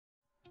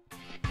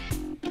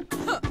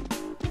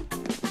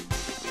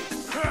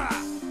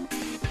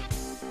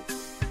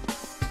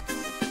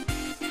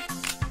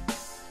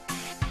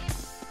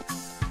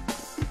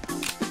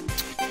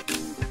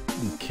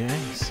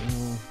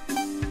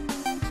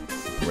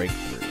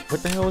breakthrough.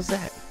 What the hell was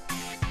that?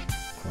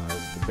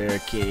 Close the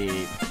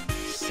barricade.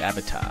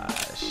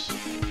 Sabotage.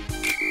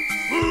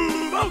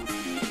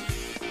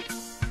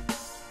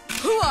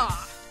 Hooah!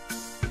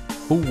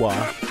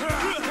 Hooah.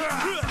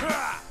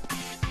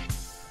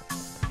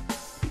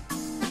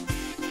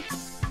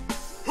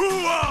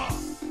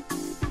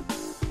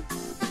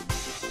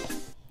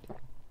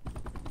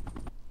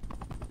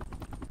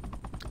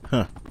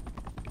 Huh.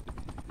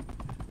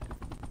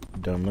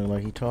 Don't look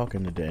like he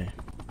talking today.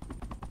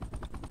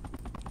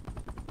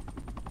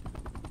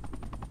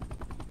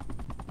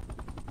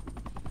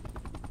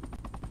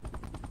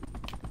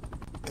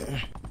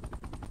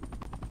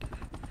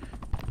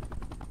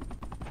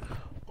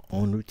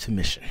 En route to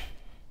mission.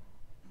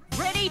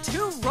 Ready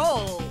to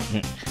roll.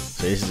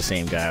 So this is the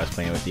same guy I was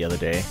playing with the other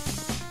day.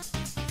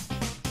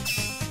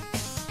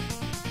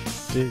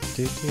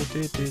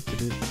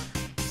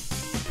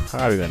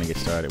 Probably gonna get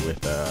started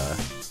with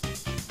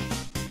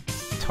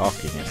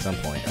talking at some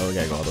point. Oh, we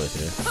gotta go all the way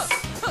through.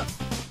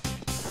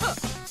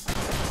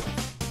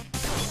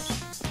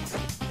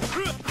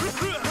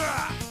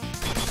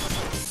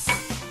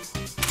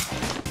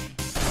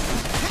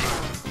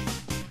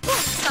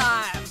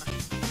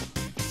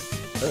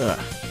 Ugh.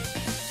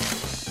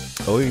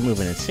 Oh, we were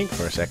moving in sync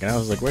for a second. I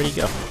was like, where'd he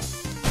go?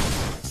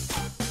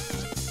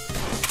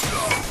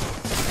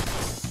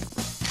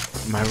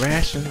 My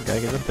ration, gotta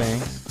get the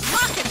things.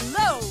 Lock and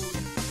load.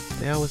 What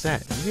the hell was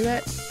that? Did you do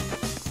that?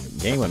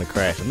 Game wanna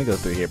crash. Let me go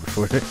through here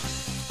before that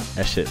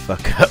shit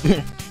fuck up.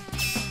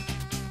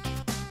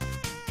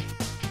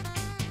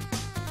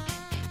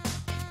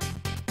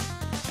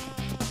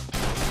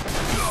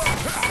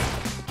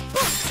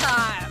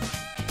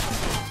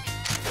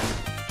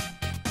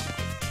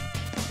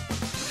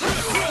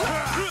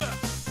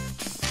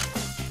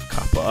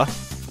 Copper.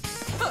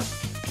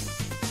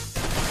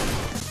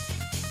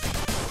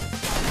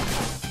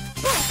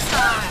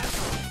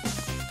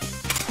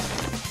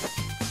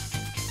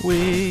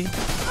 Wee.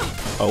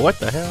 Oh, what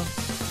the hell?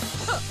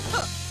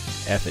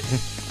 F it.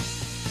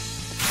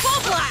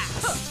 Full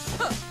blast.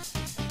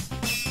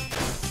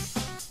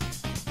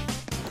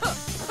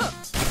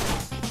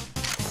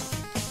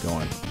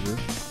 Going.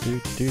 Do.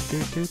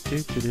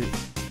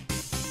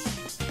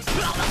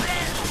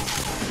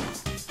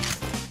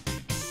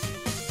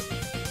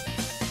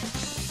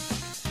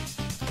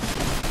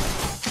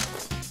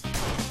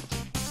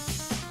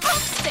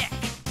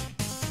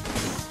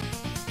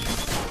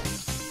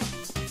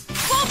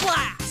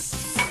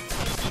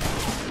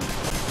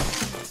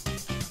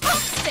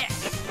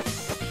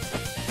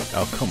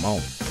 Oh, come on.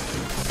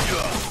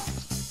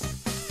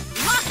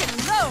 Lock and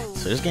load.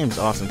 So this game's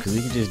awesome because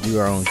we can just do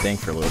our own thing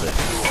for a little bit.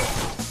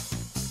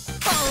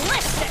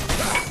 Ballistic.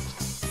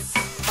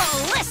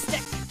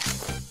 Ballistic.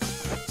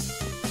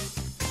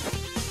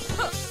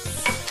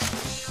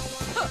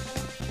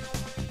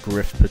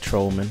 Griff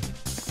Patrolman.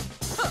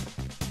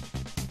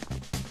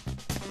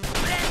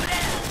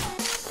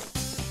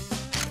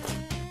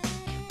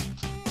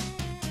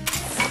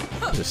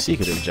 There's a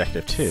secret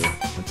objective too.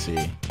 Let's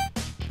see.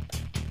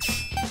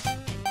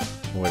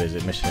 What is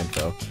it? Mission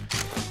info.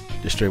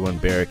 Destroy one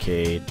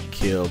barricade.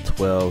 Kill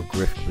 12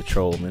 Griff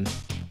Patrolmen.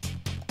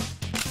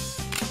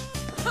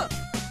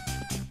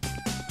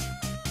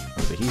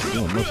 Okay, he's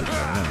doing most of it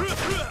right now.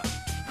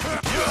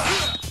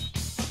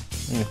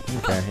 Yeah,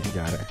 okay, he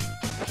got it.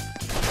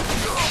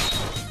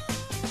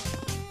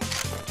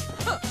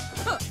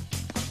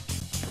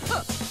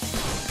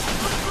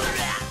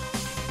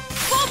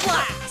 Full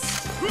blast.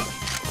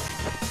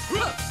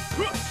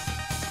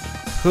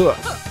 Huh.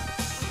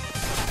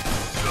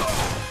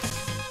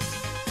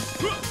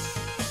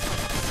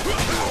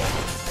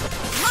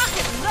 Lock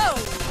and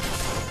load.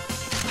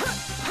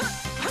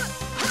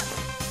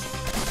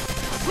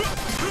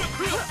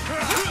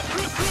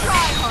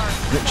 Try hard.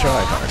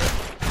 Try harder.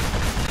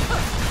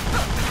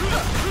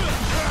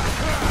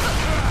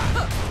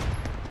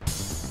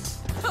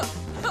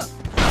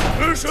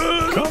 Mission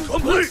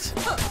complete.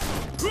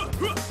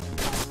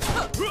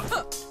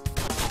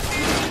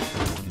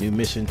 New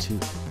mission to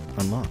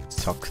unlock.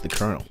 Talk to the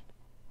Colonel.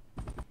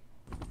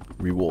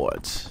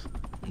 Rewards.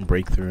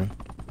 Breakthrough.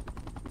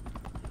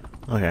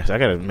 Okay, so I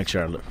gotta make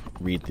sure I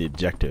read the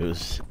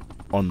objectives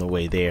on the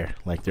way there,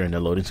 like they're in the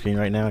loading screen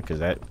right now, because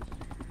that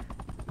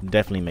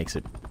definitely makes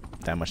it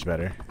that much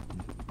better.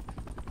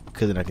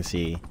 Because then I can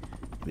see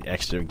the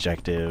extra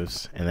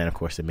objectives, and then of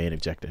course the main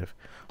objective.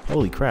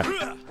 Holy crap!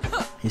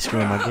 He's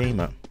screwing my game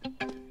up.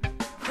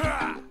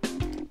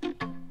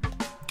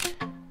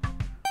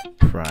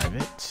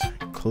 Private.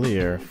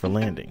 Clear for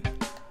landing.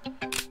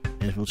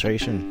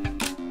 Infiltration.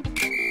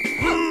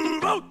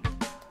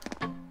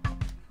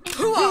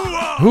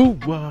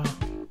 Hoo-wah!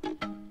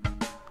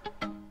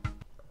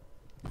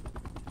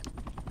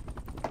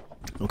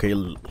 Okay,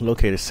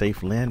 locate a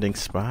safe landing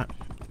spot.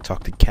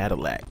 Talk to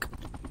Cadillac.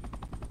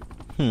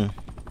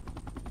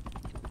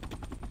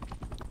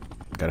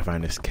 Gotta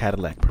find this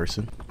Cadillac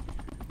person.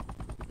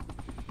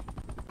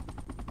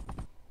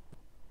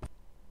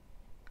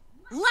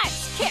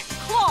 Let's kick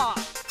claw.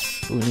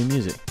 Ooh, new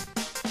music.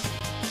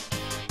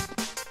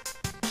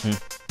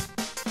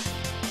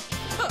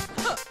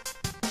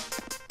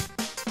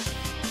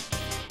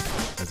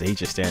 He's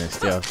just standing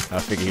still. I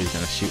figured he was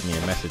gonna shoot me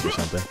a message or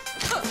something.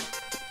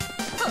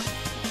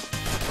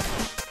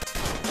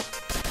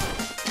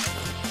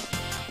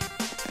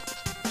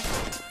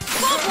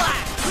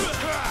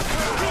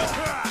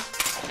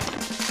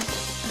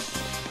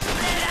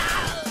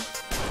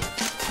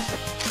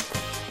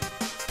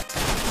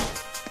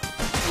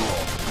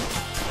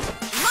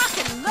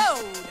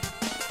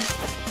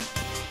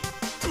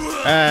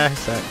 I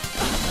suck.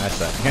 I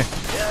suck.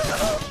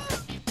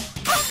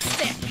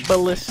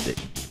 Ballistic.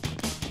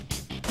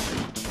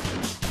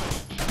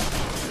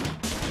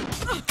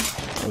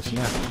 Oh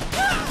snap.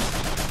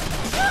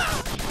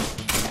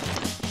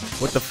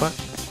 What the fuck?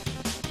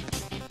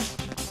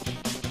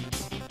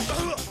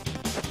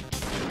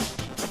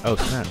 Oh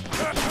snap.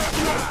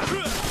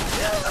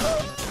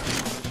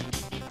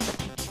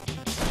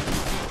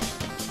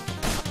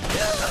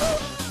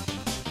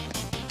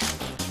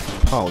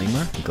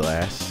 Polymer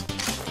glass.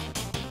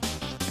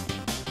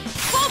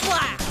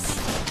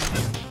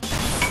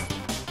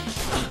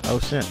 Oh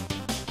shit.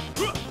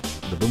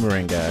 The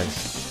boomerang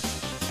guys.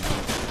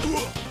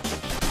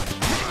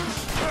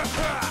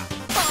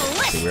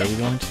 Okay, where are we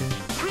going to?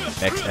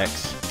 XX.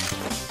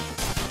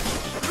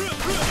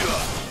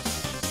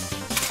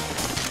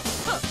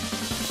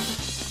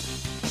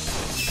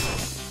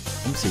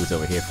 Let me see what's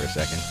over here for a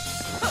second.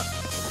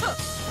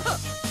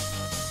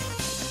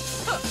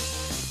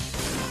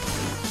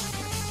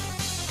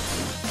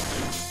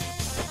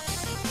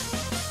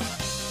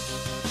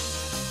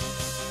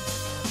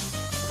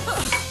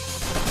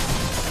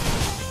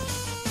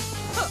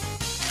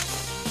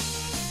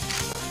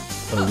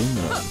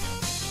 Aluminum.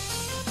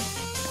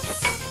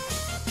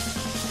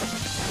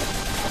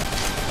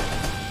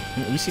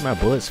 You see my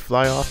bullets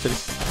fly off to the...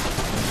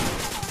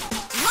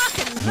 Lock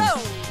and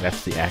load.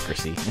 That's the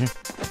accuracy.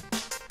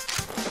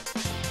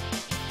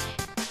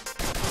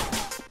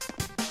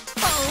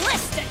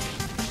 Ballistic.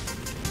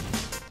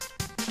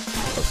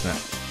 Oh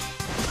snap.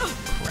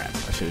 Crap,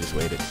 I should have just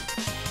waited.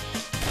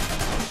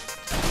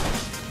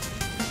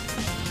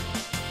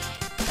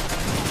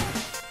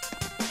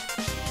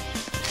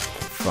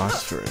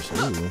 Phosphorus,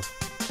 ooh.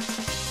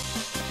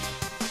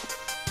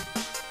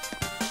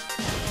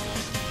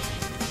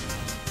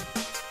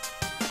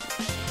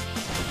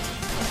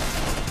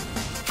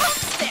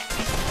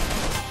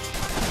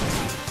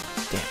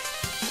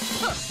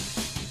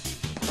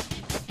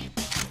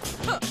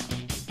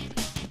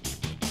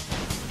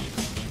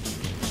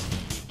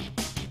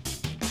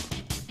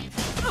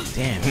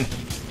 Damn.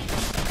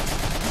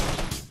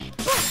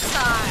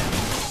 Time.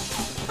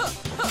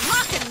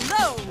 Lock and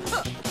load.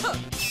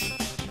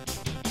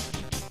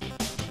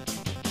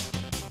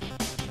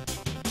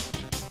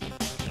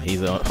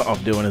 He's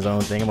off doing his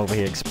own thing. I'm over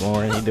here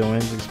exploring. He's doing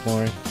his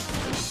exploring.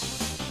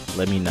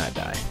 Let me not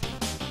die.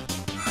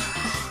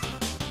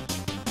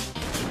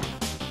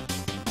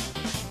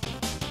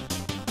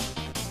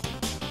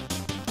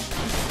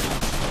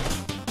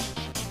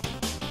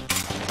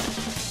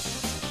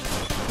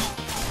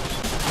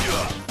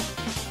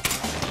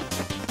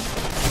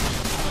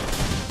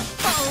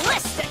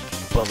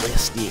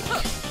 Ballistic.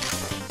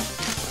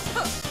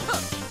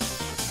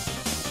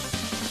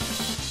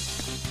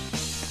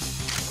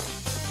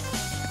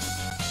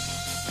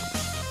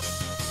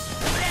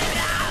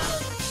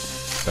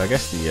 So I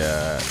guess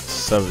the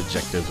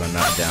sub-objectives are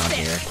not down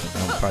here.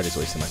 I'm probably just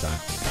wasting my time.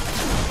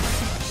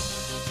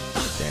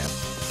 Damn.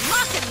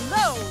 Lock and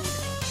load.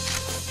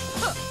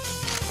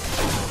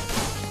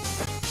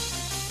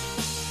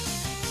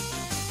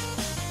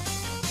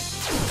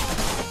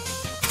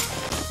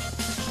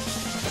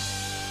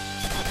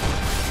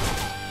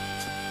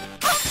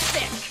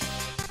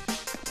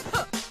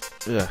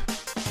 Ugh.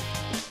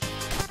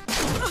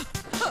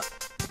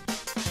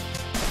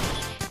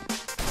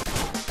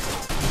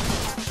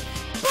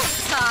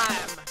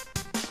 Time.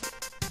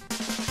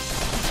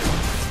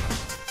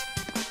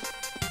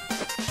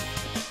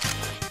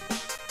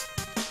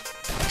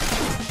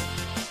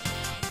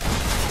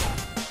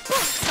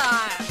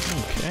 Time.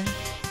 Okay.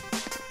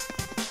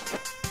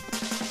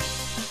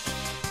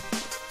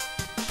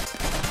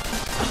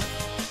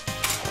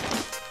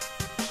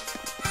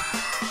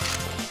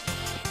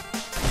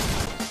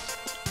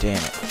 Damn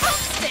it.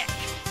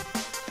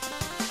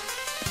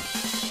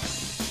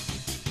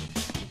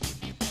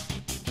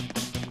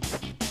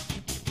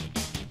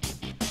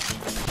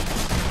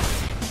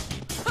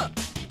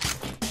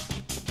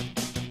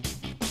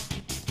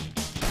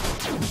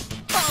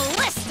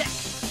 Ballistic.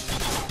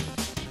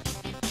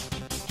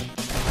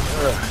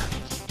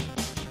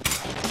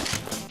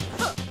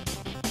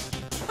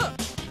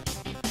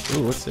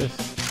 Ooh, what's this?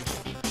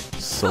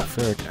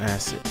 Sulfuric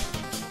acid.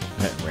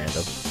 At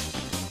random.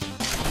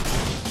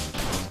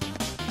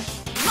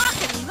 Lock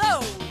and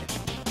load.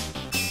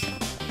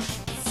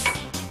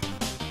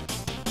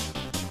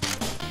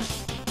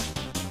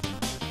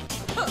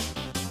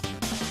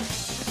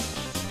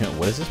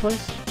 What is this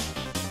place?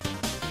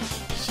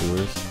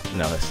 Sewers?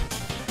 No, that's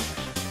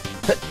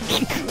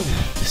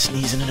just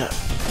sneezing it up.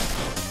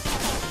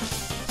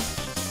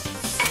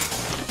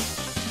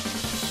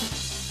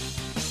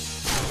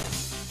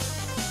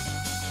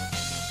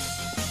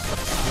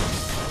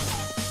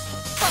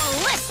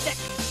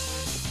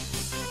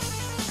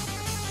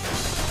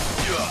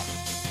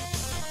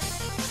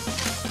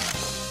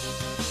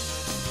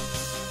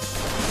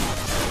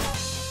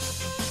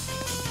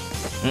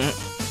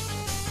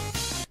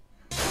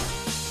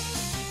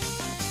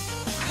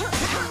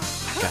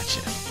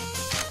 Gotcha.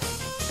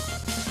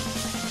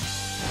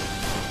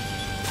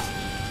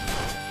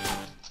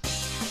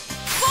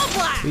 Full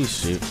blast. Please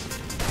shoot.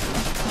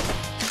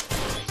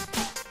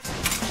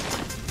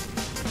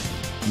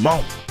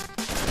 Mom.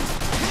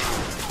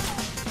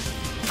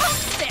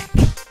 Stick.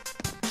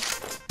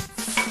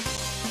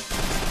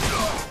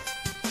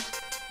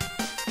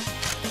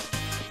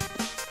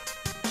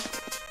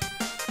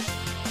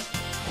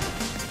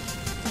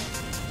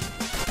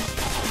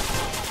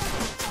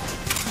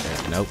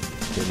 Nope,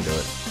 didn't do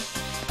it.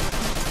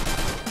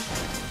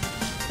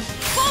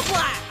 Full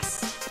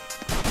blast.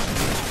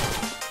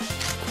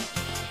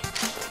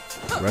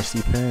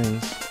 Rusty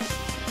pins.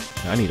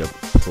 I need a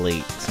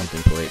plate,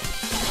 something plate.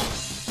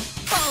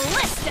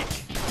 Ballistic.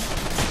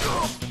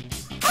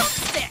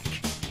 Stick.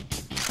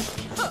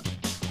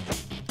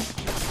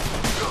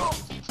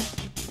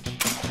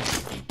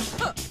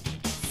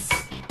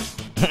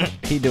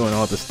 He doing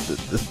all this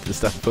the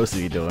stuff supposed to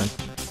be doing.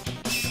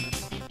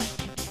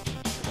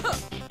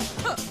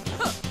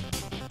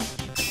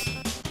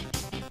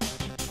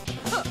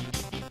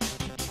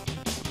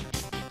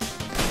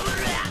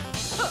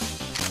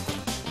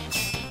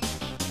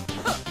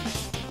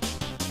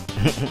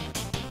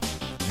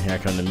 Here I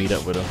come to meet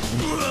up with him.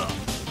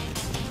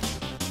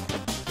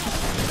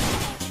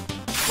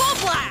 Full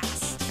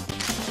blast.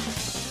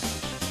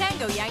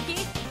 Tango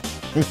Yankee.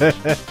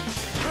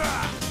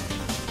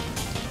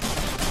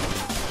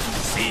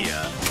 See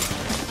ya.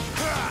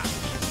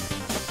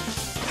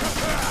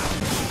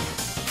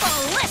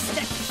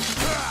 Ballistic.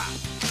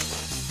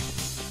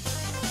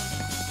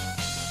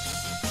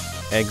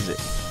 Exit.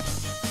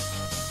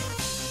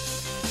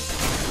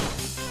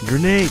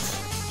 Grenades.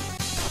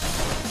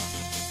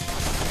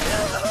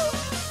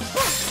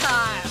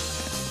 Time.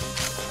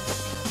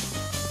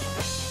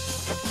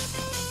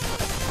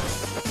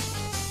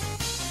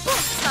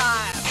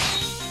 Time.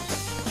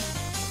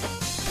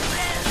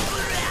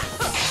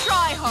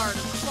 Try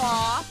harder,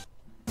 Claw.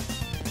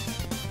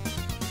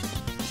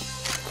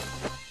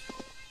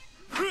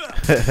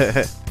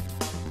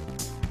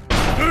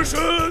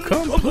 Mission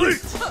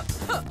complete.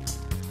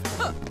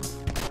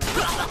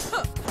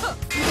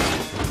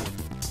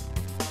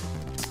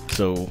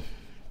 So,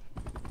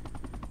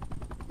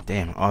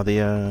 damn, all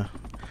the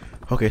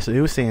okay, so he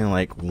was saying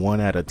like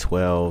 1 out of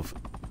 12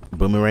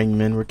 boomerang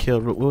men were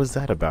killed. What was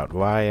that about?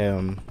 Why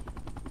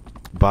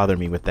bother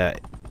me with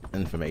that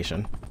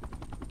information?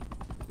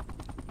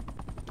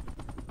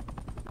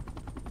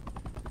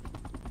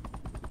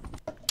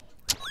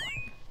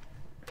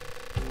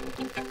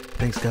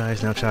 Thanks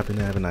guys, now Choppy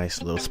and I have a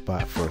nice little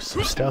spot for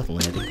some stealth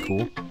landing.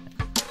 Cool.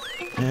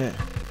 Yeah.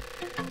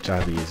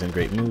 Choppy is in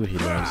great mood, he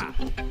loves it.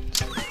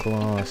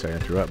 Claw, sorry to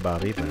interrupt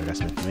Bobby, but I got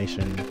some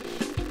information.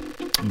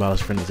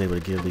 Bob's friend is able to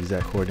give the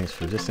exact coordinates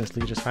for Resistance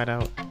Leader's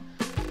hideout.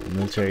 The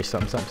military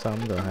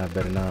something, they'll have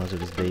better knowledge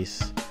of his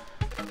base.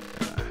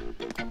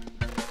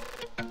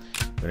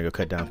 We're gonna go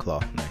cut down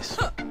Claw, nice.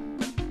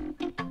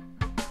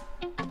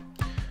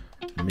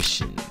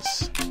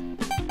 Missions.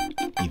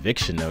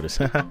 Eviction notice,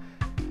 an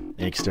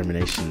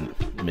extermination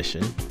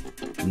mission.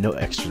 No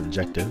extra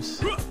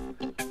objectives.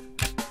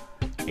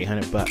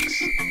 $800.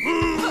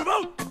 Move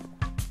out.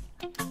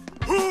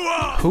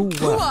 Hooah!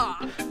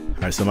 Hooah!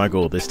 Alright, so my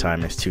goal this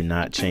time is to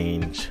not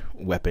change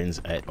weapons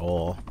at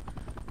all.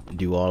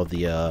 Do all of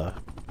the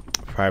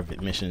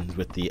private missions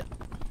with the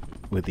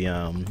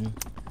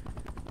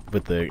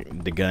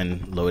gun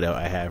loadout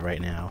I have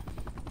right now.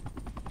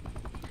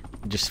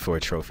 Just for a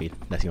trophy.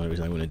 That's the only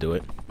reason I'm gonna do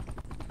it.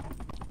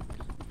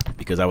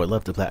 Because I would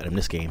love to platinum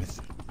this game.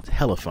 It's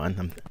hella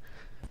fun.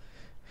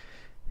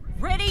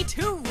 Ready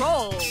to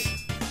roll.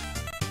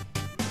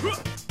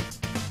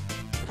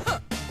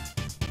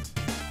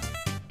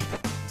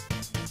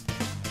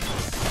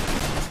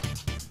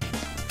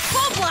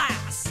 Full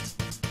blast.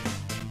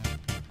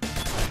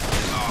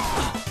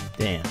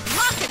 Damn.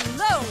 Lock and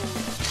load.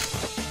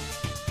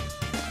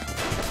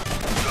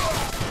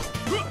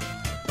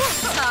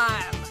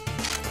 Time.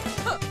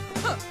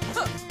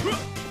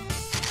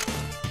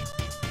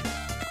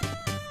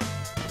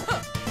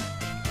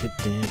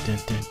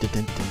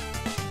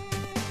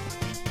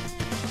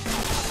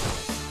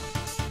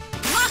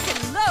 Lock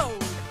and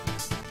load.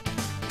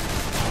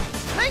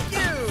 Thank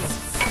you.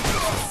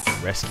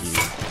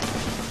 Rescue.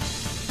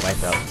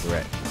 Wipe out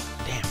threat.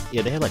 Damn.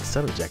 Yeah, they have like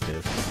sub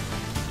objectives.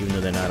 Even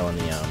though they're not on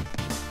the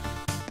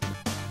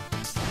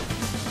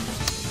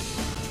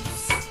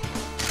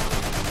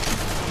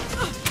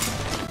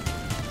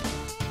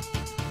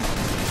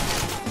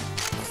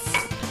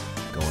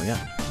going up.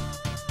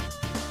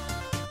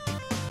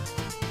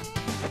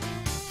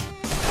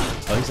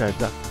 Oh, he's our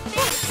duck.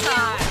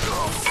 Time.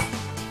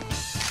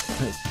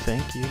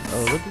 Thank you.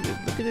 Oh, look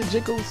at the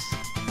jiggles.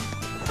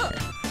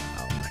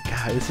 Oh my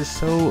god, this is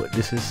so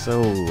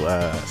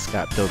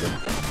Scott Pilgrim.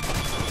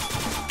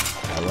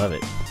 I love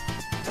it.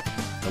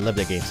 I love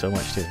that game so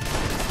much too.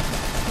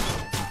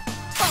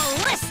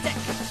 Ballistic.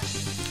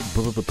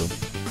 Boom, boom, boom.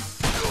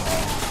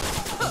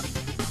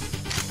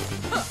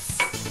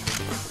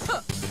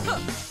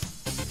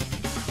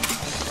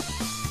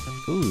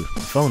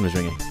 phone was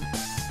ringing.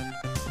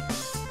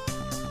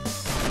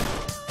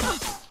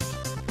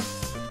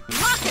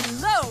 Lock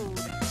and load.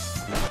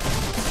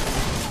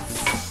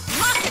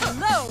 Lock and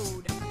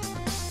load.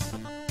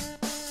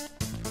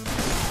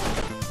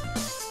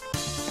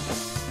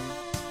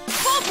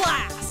 Full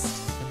blast.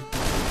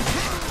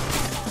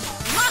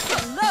 Lock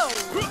and load.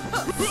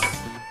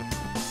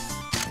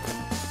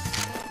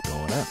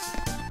 Going up.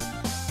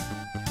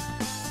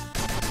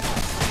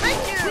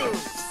 Thank you.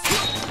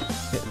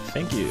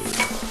 Thank you.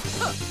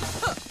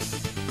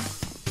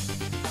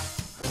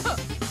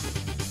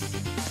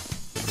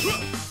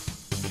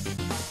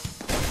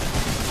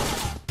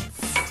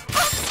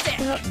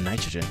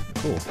 Nitrogen.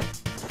 Cool.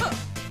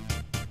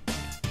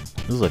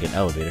 This is like an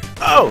elevator.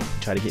 Oh!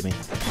 Try to get me.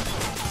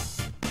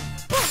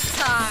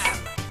 Time.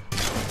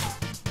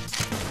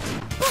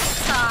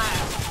 Time.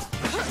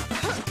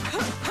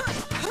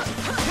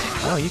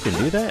 Oh, you can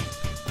do that?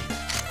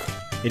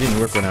 It didn't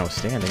work when I was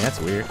standing. That's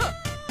weird.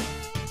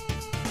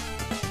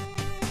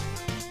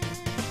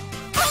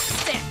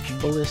 Stick.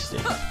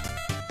 Ballistic.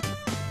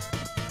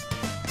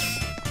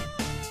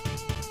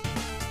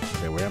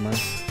 Okay, where am I?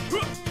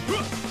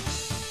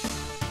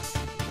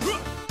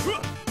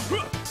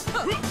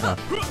 Oh,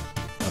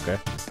 okay.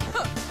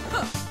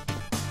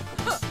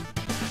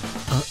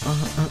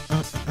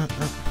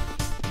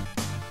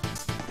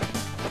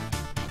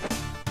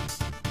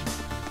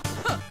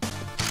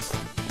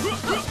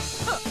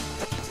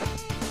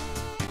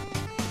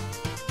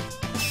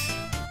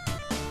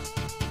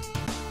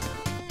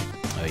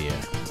 Oh yeah.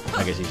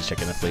 I guess he's just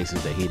checking the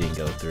places that he didn't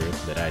go through,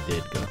 that I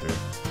did go through.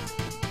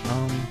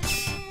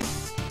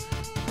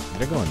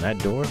 Did I go in that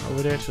door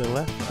over there to the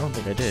left? I don't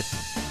think I did.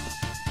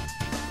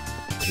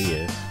 He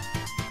is.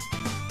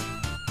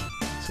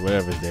 So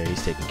whatever's there,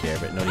 he's taking care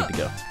of it. No need to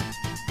go.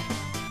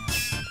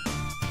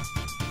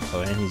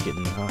 Oh, and he's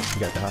getting he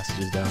got the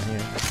hostages down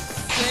here.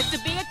 Good to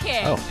be a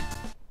king. Oh.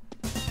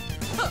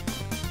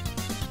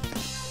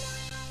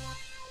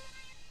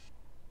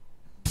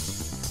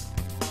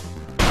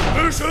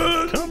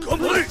 Mission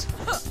complete.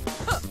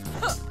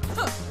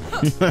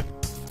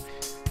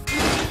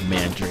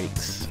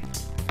 Mandrakes.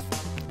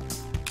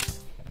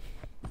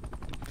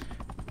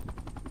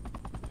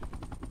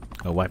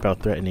 A wipeout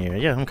threat in the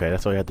area. Yeah, okay,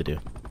 that's all you have to do.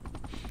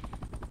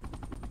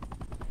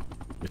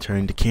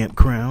 Return to Camp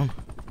Crown.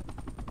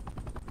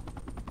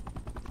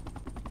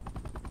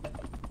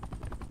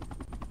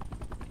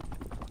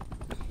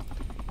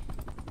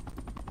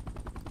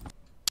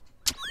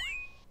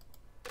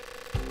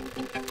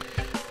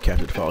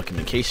 Captured Fall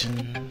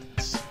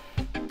Communications.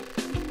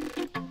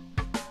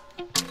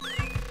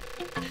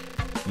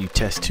 You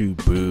test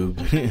tube boob.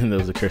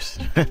 Those are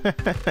curses.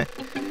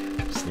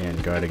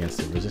 Stand guard against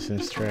the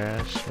resistance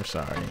trash. We're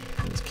sorry.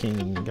 It's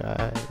king,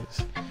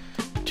 guys.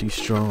 Too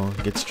strong.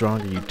 Get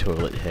stronger, you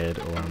toilet head,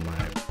 or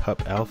my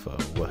pup Alpha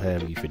will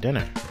have you for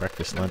dinner.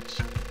 Breakfast, lunch.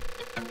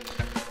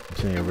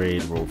 Mercenary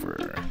Raid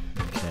Rover.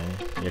 Okay.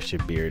 There's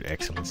your beard.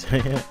 Excellence.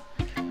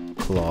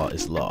 Claw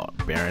is law.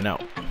 Bearing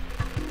out.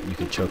 You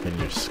can choke on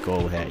your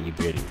skull hat, you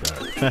bearded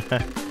dog.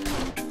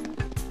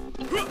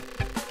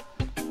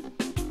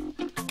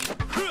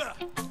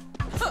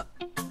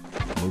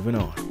 Moving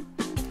on.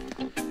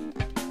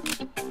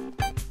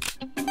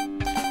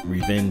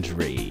 Revenge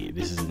Raid.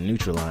 This is a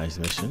neutralized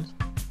mission.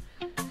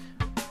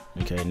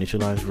 Okay,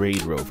 neutralized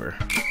Raid Rover.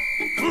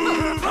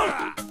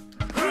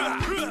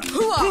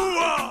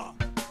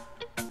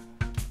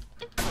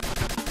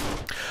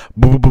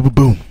 Boom, boom, boom,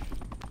 boom.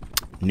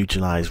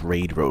 Neutralized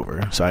Raid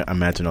Rover. So I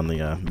imagine on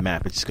the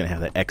map it's just gonna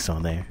have that X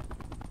on there.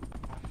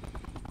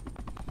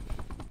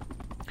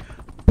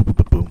 Boom,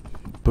 boom, boom,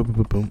 boom,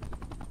 boom, boom.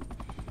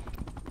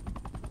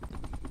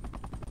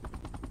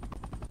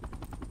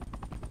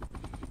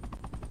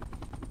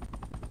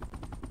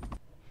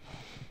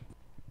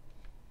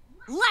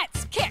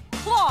 Let's kick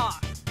claw.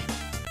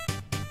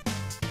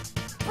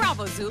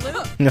 Bravo,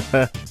 Zulu.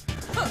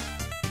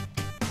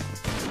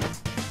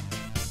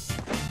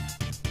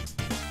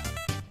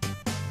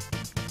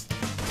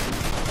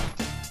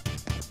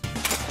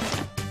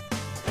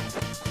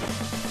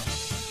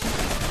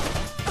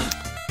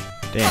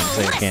 Damn,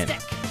 so I can't.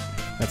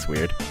 That's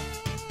weird.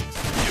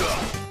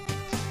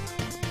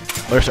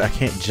 Or I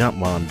can't jump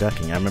while I'm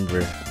ducking. I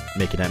remember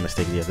making that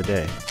mistake the other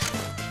day.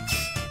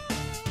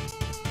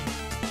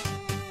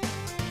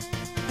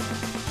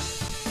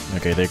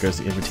 Okay, there goes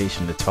the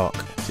invitation to talk,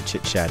 to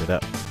chit-chat it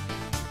up.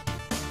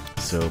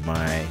 So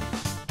my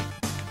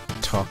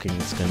talking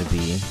is going to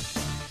be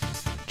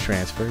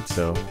transferred,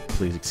 so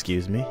please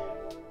excuse me.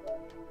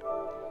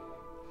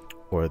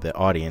 Or the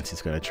audience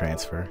is going to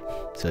transfer.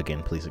 So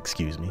again, please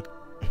excuse me.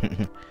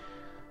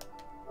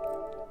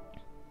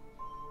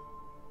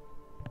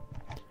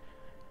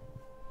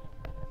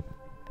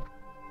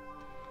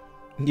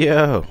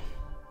 Yo.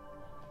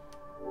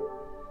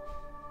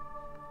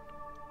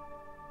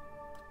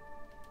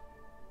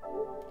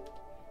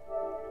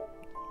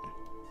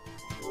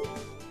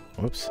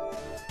 Whoops.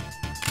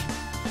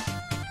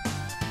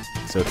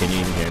 So can you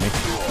even hear me?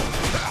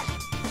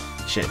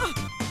 Shit.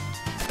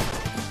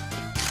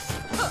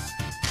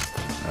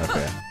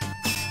 Okay.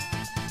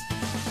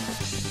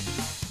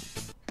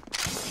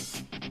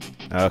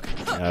 Okay.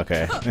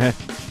 Okay.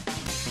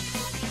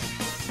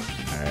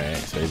 Alright,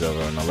 so he's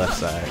over on the left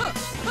side.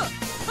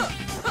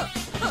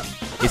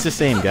 It's the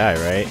same guy,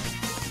 right?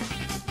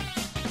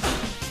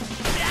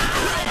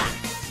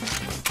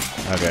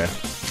 Okay.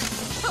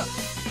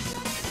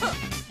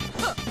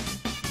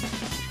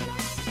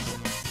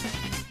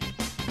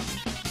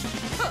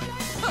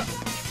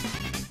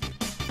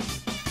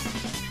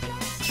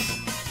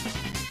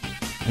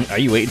 Are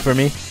you waiting for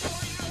me?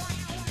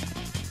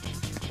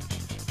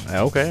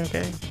 Okay,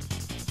 okay.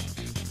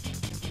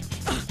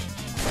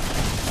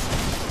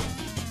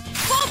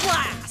 Full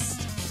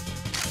blast!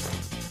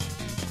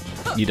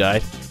 You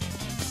died?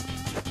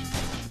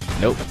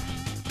 Nope.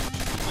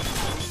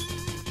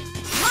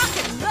 Rock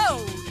and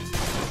load!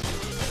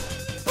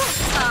 Boom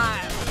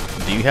time!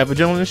 Do you have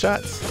adrenaline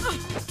shots?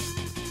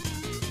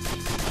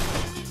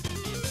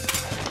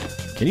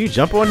 Can you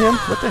jump on him?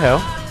 What the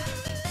hell?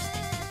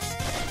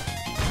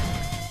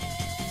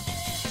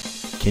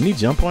 Can you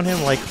jump on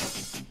him like?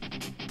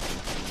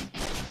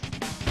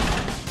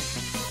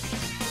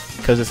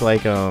 Cause it's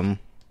like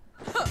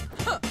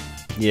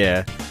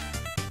yeah.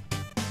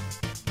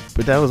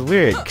 But that was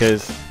weird,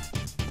 cause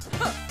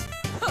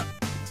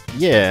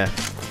yeah,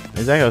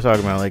 exactly what I was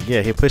talking about. Like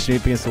yeah, he pushed me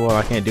up against the wall.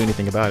 I can't do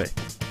anything about it.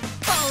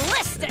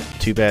 Ballistic!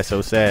 Too bad,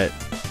 so sad.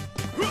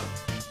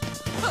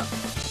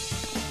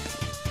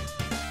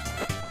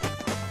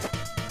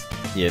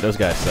 Yeah, those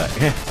guys suck.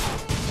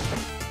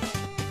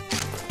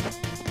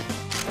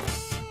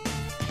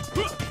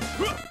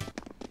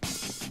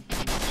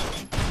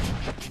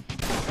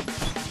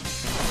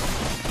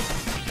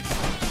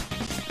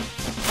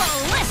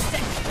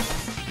 Ballistic!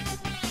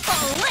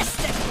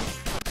 Ballistic!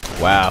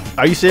 Wow,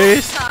 are you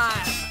serious? Time!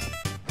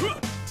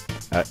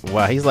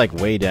 Wow, he's like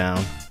way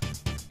down.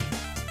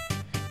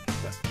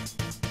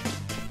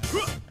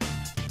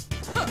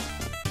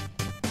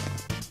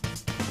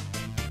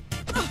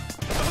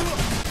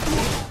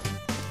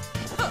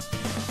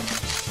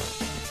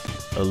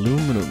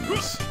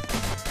 Aluminums.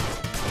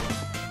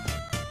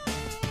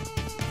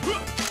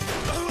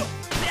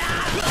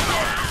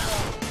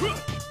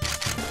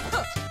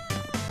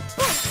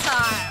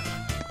 Time!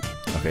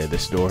 Okay,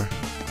 this door.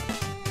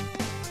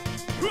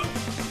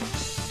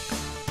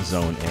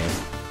 Zone A.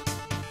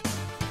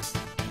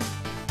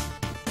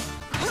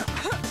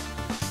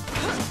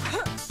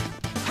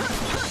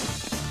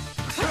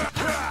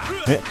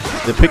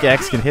 The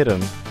pickaxe can hit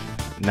him,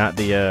 not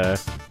the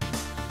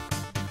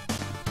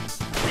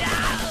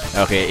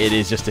Okay, it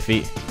is just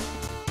defeat.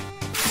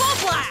 Full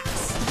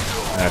blast!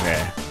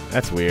 Okay,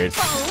 that's weird.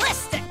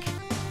 Ballistic!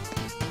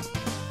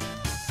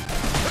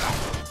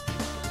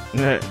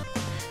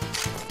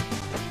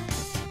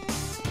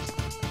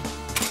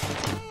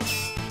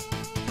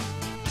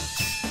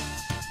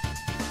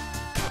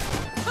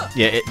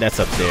 Yeah, that's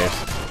upstairs.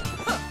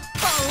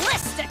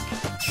 Ballistic!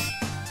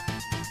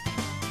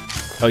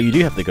 Oh, you do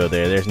have to go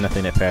there. There's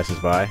nothing that passes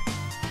by.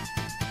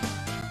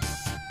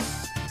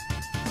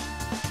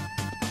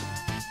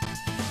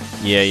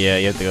 Yeah,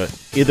 you have to go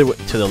either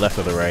to the left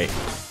or the right.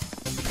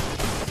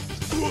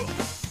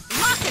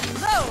 Lock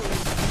and load!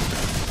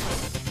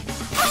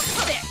 Pump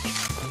stick!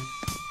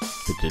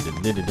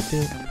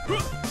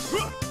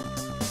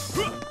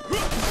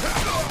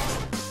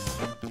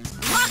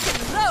 Lock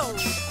and load!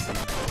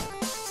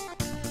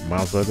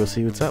 Might as well go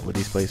see what's up with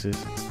these places.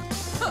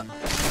 Boom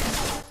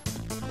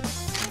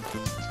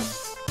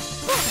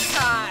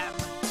time!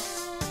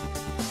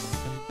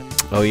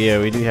 Oh yeah,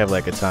 we do have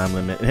like a time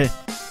limit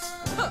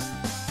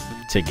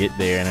to get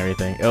there and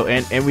everything. Oh,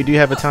 and we do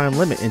have a time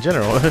limit in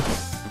general.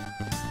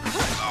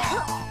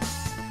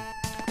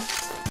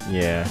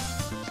 Yeah.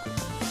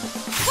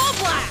 Full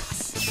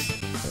blast!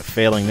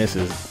 Failing this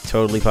is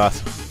totally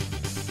possible.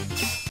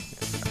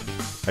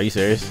 Are you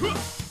serious?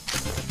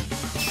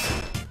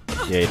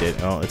 Yeah, you did.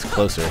 Oh, it's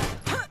closer.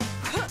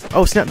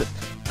 Oh, snap!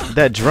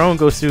 That drone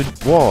goes through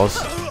walls.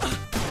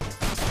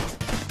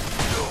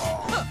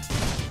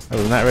 I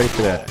was not ready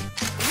for that.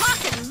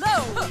 Lock and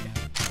load!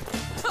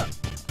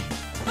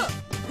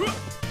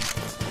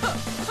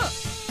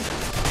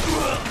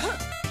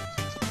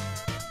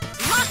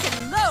 Lock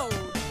and load!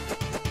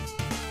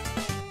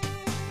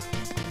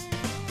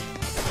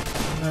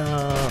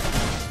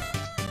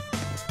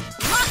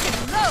 Lock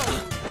and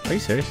load! Are you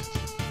serious?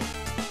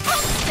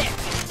 Pump stick!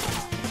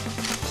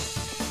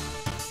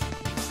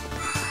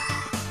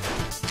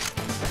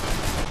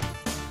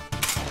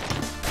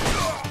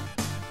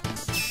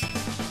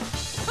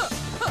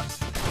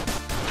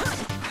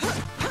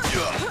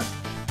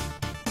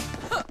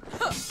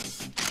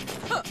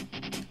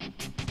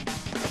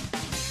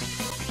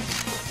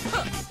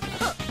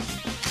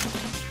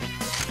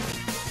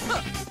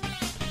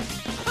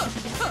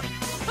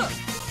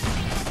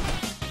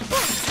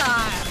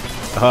 Time!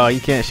 Oh,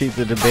 you can't shoot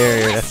through the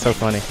barrier. That's so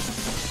funny.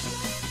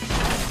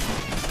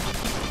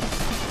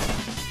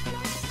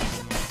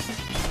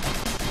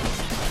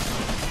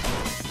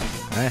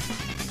 Alright.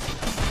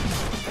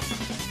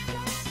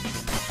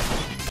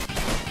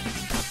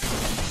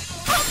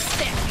 Pump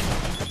stick!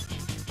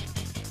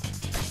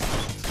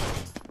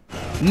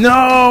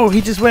 No!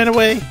 He just ran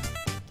away!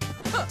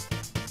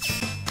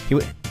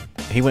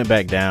 He went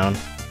back down.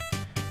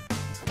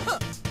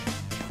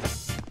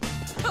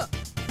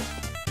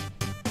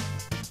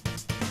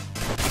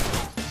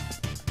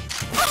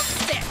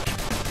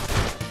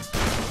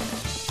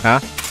 Huh?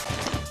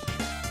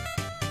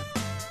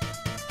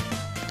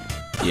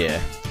 Yeah.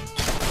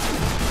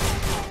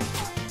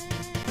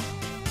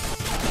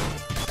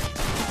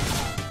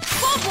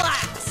 Full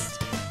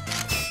blast.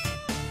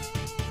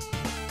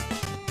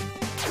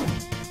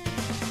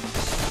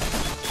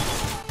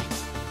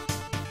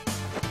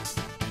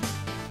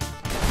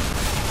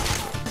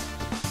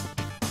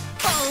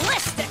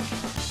 Ballistic.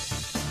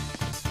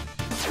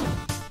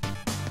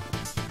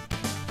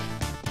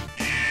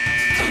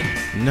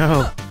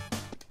 No.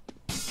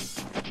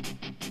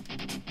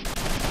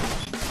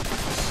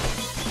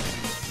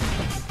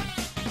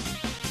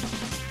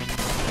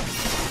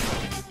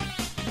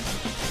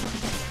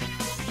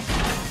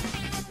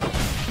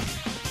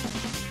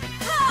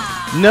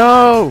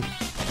 No!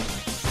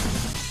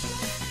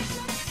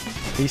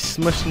 He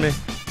smushed me.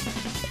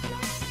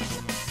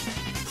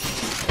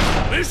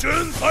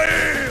 Mission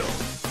failed!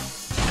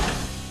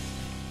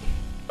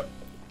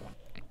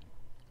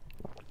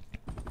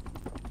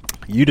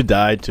 You'd have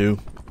died too.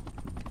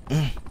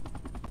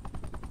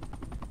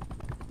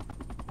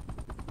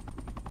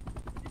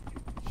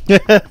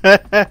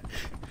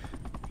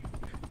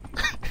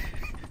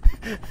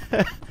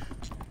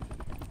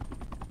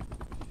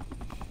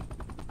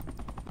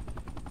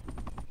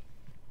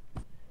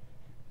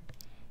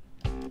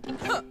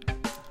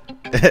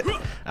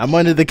 I'm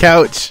under the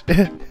couch.